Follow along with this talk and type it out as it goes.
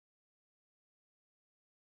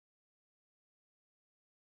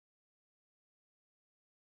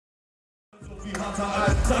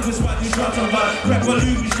Sag es mal die Staatsanwalt, Rapper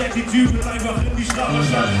lügen, steck die Typen einfach in die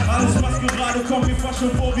Strafverstand. Alles was gerade kommt mir fast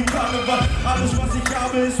schon vor wie Karneval. Alles was ich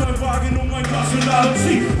habe ist mein Wagen und mein Arsenal und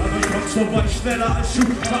Sieg. Aber ich komm's vorbei schneller als Schuh.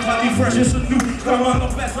 Mach mal die Freshes und du, kann man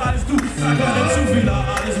noch besser als du. Sag mal nicht zu viel,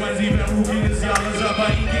 alles mein Sie wär Rookie des Jahres. Aber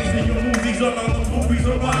ihnen geht's nicht um Musik, sondern um Profis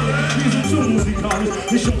und Ware. Wir sind zu musikalisch,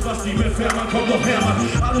 nicht um was die mir fair, man kommt doch her, man.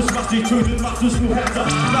 Alles was dich tötet, macht es nur härter.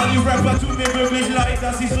 Na die Rapper tut mir wirklich leid,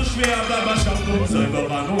 dass sie so schwer haben. Aber schaut uns selber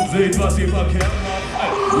an und seht, was ihr verkehrt macht.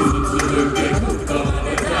 Wir sind zurück, der Newcomer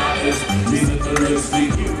des Jahres. Wir sind Deluxe, die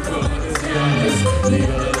Newcomer des Jahres. Die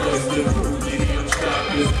allergrößte Crew, die und stark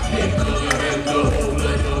ist. Hebt eure Hände hoch,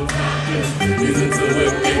 Leute und Tages. Wir sind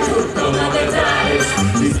zurück, der Newcomer des Jahres.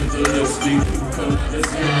 Wir sind Deluxe, die Newcomer des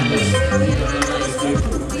Jahres. Die allergrößte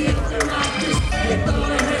Crew, die und stark ist. Hebt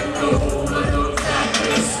eure Hände hoch, Leute und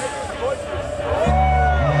Tages.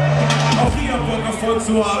 Auch ihr habt Bock Erfolg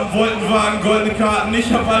zu haben, wollten Wagen, goldene Karten.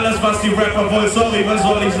 Ich hab alles, was die Rapper wollen. Sorry, was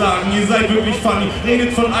soll ich sagen? Ihr seid wirklich funny.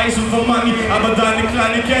 Redet von Eis und von Money, aber deine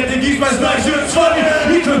kleine Kette gießt mein Snipes ins 20.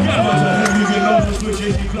 Ihr könnt gern weiterhin, wie genau das durch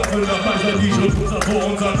die Klappe nach Meister, die schon kurz vor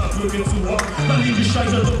uns an das Wirken zu haben. Dann die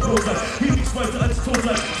gescheitert und groß sein. Hier nichts weiter als tot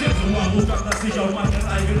sein. Selbst so arrogant, dass ich auf meinen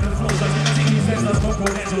eigenen Flow sein. Sie nicht selbst als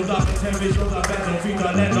Konkurrenz und damit helfe ich unser Bett und viele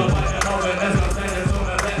Länder. Meine Haube, es als Ende so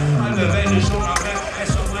eine Welt. Alle Wände schon am Bett, es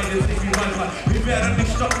verbreitet sich wie manchmal. Wir werden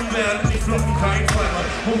nicht stoppen, werden nicht floppen, kein Träumer.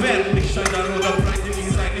 Und werden nicht scheitern oder pleite, die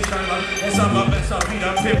seid nicht einmal. Es ist aber besser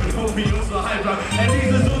wieder Pippel, Homie, unsere Halblang.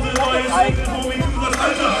 Diese Soße neue Segel, Homie, du das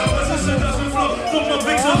Alter. Was ist denn das für Flow? Dummer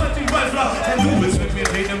Wichser, halt den Ball flach. Denn du willst mit mir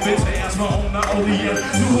reden, bitte erstmal ohne Audienz.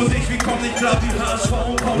 Du und ich, wir kommen nicht klar wie HSV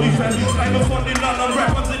und Pauli-Fans. Keiner von den anderen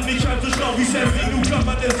Rappern sind nicht halb so schlau wie Sam, wie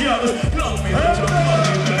Newcomer des Jahres. Glaub mir,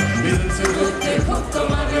 wir sind zurück, der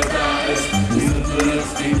Newcomer des Jahres. Wir sind zurück,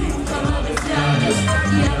 der Newcomer des Jahres.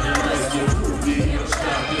 Die allermeiste Crew, die hier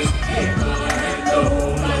stark ist. Hebt eure Hände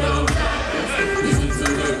hoch, Leute und Tages. Wir sind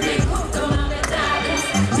zurück, der Newcomer des Jahres.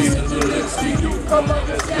 Wir sind zurück, der Newcomer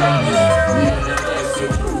des Jahres. Die allermeiste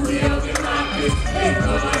Crew, die hier gemacht ist. Hebt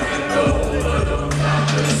eure Hände hoch, Leute und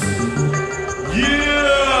Tages.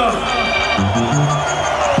 Yeah!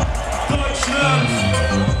 Deutschland!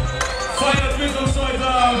 Feiert mit uns heute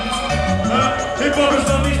Abend! Hip-Hop ist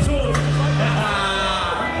noch nicht tot!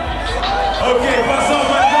 Okay, pass auf,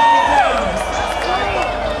 meine Damen und Herren!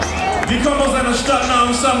 Wir kommen aus einer Stadt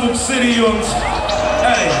namens Hamburg City und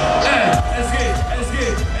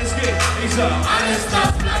es geht, ich sag alles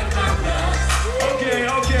das bleibt anders. Okay.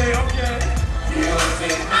 Wir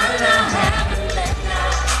sind alle Herrenländer.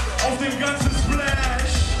 Auf dem ganzen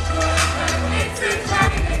Splash. Mit so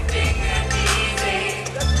kleinen Dingen,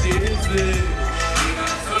 die sind.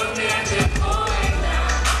 Niemand von mir wird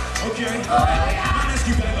verändern. Okay. Oh ja. Es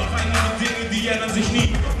gibt einfach einige Dinge, die ändern sich nie.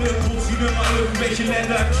 Nirgendwo ziehen immer irgendwelche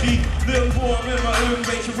Länder im Krieg. Nirgendwo haben immer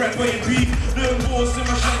irgendwelche Rapper im Beat. Nirgendwo ist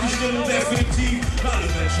immer schrecklich still und definitiv. Alle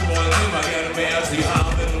Menschen wollen immer gerne mehr, als sie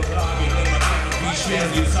haben und tragen immer gerne, wie schwer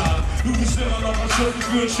sie es haben. Du bist immer noch ein Schutz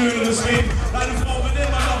für ein schöneres Leben. Deine Frau wird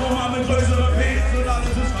immer noch mit größeren Penis. Und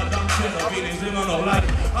alles ist verdammt schwer, aber wenig immer noch leicht.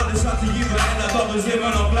 Alles hat sich je verändert, doch ist immer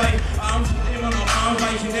noch gleich. Arm sind immer noch arm,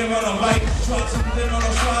 Reichen immer noch reich. Schwarz sind immer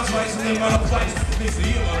noch schwarz, Weiß sind immer noch weiß. Ich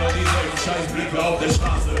sehe immer noch dieselben Scheißblicke auf der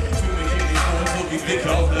Straße. Für mich hier nicht so wie Blicke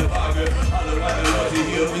auf der Waage. Alle meine Leute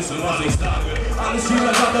hier wissen, was ich sage. Alles hier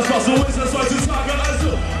sagt, das was so ist es heutzutage.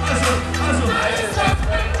 Also. Alles das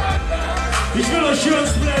bleibt anders. Ich will euch hören,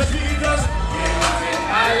 Splash, wie geht das? Wir sind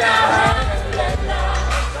alle Herrenländer.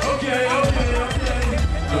 Okay.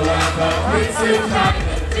 Nur ein paar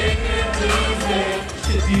klitzekleine Dinge,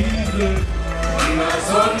 die sind. Niemals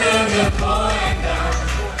von mir wird verändern.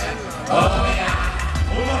 Oh ja.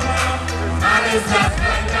 Und noch einer. Alles das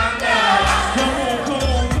bleibt anders. Come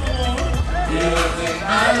on. Wir sind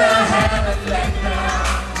alle Herrenländer.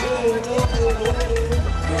 Nur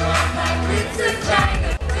ein paar klitzekleine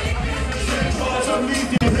Dinge,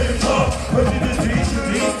 Hip-Hop,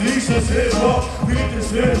 dies ist Hip-Hop, Beat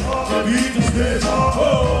ist Hip-Hop,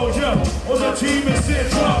 oh ja, unser Team ist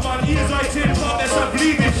Hip-Hop, Mann, ihr seid Hip-Hop, deshalb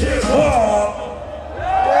liebe ich Hip-Hop.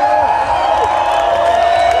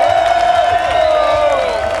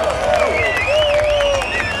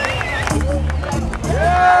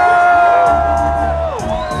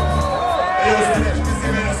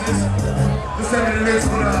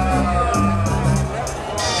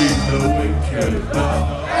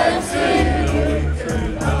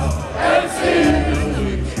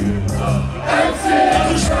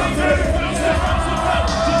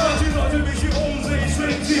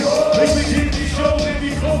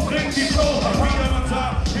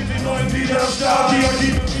 Die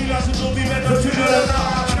aktive Spieler sind so wie Wetter, Tüte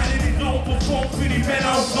danach. Keine die Knoten Mikrofon für die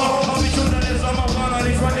Männer und Frauen. Hab ich unter der Sommerwanne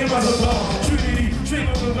nicht mal immer so braun. Schüle die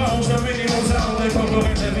Schwingung im Raum, damit die uns auch der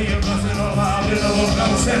Konkurrenz erwähnen. Was in eurer Arbeit, aber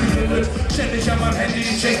raus, Handy gelöst. Ständig an meinem Handy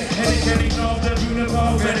gecheckt. Hätte ich noch auf der Bühne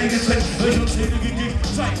war aufwendig getrennt. Durch uns Hilfe gegeben,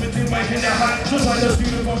 Zeit mit dem Mic in der Hand. So sei das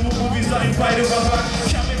Stühle vom Muko, wie seien beide verwandt.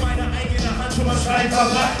 Ich hab mir meine eigene Hand schon mal schreien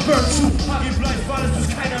verbracht. Burn zu, HG bleibt, weil es bis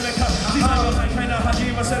keiner mehr kann. Die sagen rein, keiner hat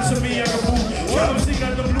jemals selbst zu mir gebucht. Ich hab im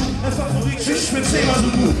Signal der Blut, ein Favorit, ich bin zehnmal so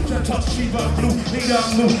gut. Ich hab Touch, Fieber, Blut, Lieder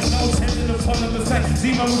am Mut. Aus Hände voll im Effekt,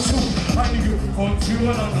 sieh mal gut zu. Einige von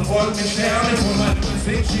Führern, andere wollten den Stern. Ich hol meine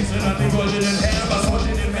Musik, schießen an den goldenen Herrn. Was wollt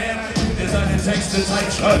ihr denn mehr? Der seine Texte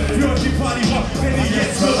zeigt, schreibt. Für euch die Party rock, wenn ihr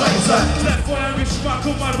jetzt bereit seid. Bleibt euer Geschmack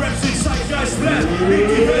und mein Rap sich zeigt, ja, ich bleib.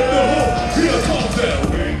 Legt die Wände hoch, hier kommt der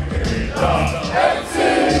Wickeda. MC!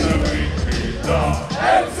 Der Wickeda.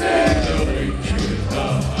 MC! Der Wickeda.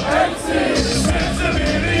 MC!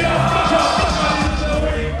 Sensibilia! Der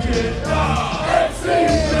Wickeda. MC!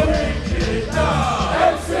 Der Wickeda.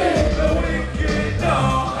 MC! Der Wickeda.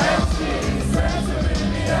 MC!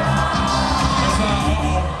 Sensibilia!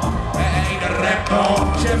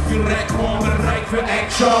 Chef für Rekord, bereit für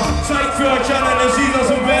Action. Zeit für euch an eine Sieg aus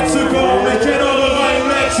dem Bett zu kommen. Ich kenn eure Reihen,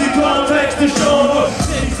 Mexiko, Texte schon.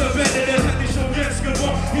 Nächster Wette, der hat mich schon jetzt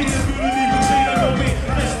gewonnen. Jede Bühne, die Beseder, Gourmet,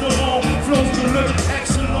 Restaurant, Flows, Glück,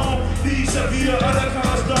 Excellent. Die serviere alle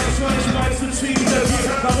Charakteristik, weil ich meiste Zwiebeln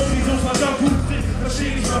serviere. Warum die so verdammt gut sind,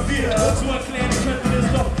 versteh ich mal viel. Zu erklären, ich könnte das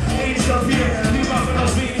doch eh nicht kapieren. Die machen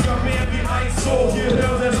aus weniger mehr wie eins so. Hier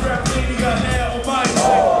hört das Rap weniger her und mein.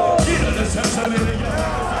 Jeder das Herz am Ende.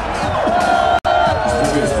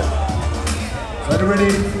 Seid ihr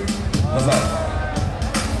ready? Pass auf.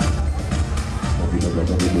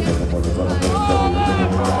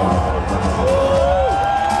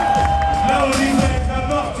 Blaue Liebe, dann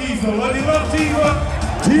noch tiefer. Wollt ihr noch tiefer?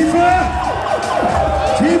 Tiefer!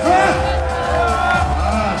 Tiefer!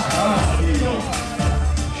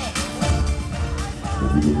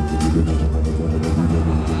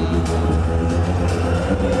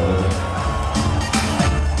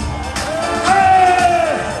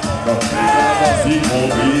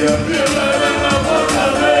 Wir bleiben auf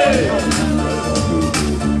unserer Weg.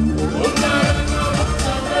 Und bleiben auf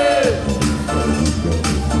unserer Weg.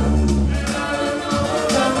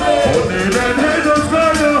 Und niemand hält uns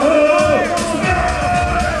beide hoch.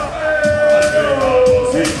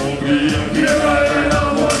 Wir bleiben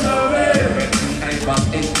auf unserer Weg. Einfach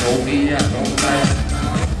ignorieren und bleiben.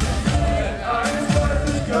 Eines weiß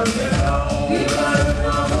ich ganz genau. Wir bleiben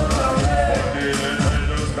auf unserer Weg. Und niemand hält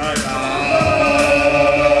uns beide hoch.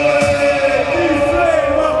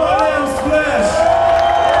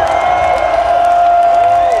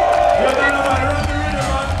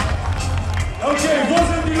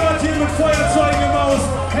 Feuerzeugen im Haus,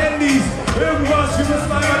 Handys, irgendwas, wir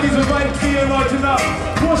müssen einmal diese beiden Trio-Leute nach.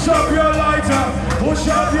 Push up your Leiter, push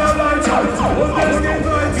up your Leiter und es geht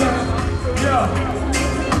weiter. Ja,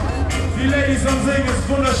 die Ladies am Singen ist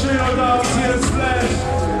wunderschön heute Abend hier im Splash.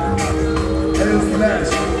 El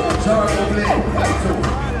Splash, schau Problem.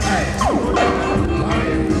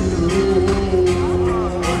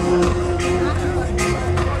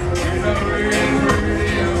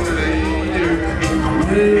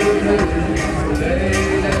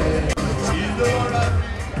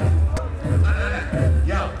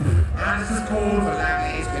 Yo, this is cool, but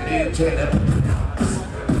like, it's been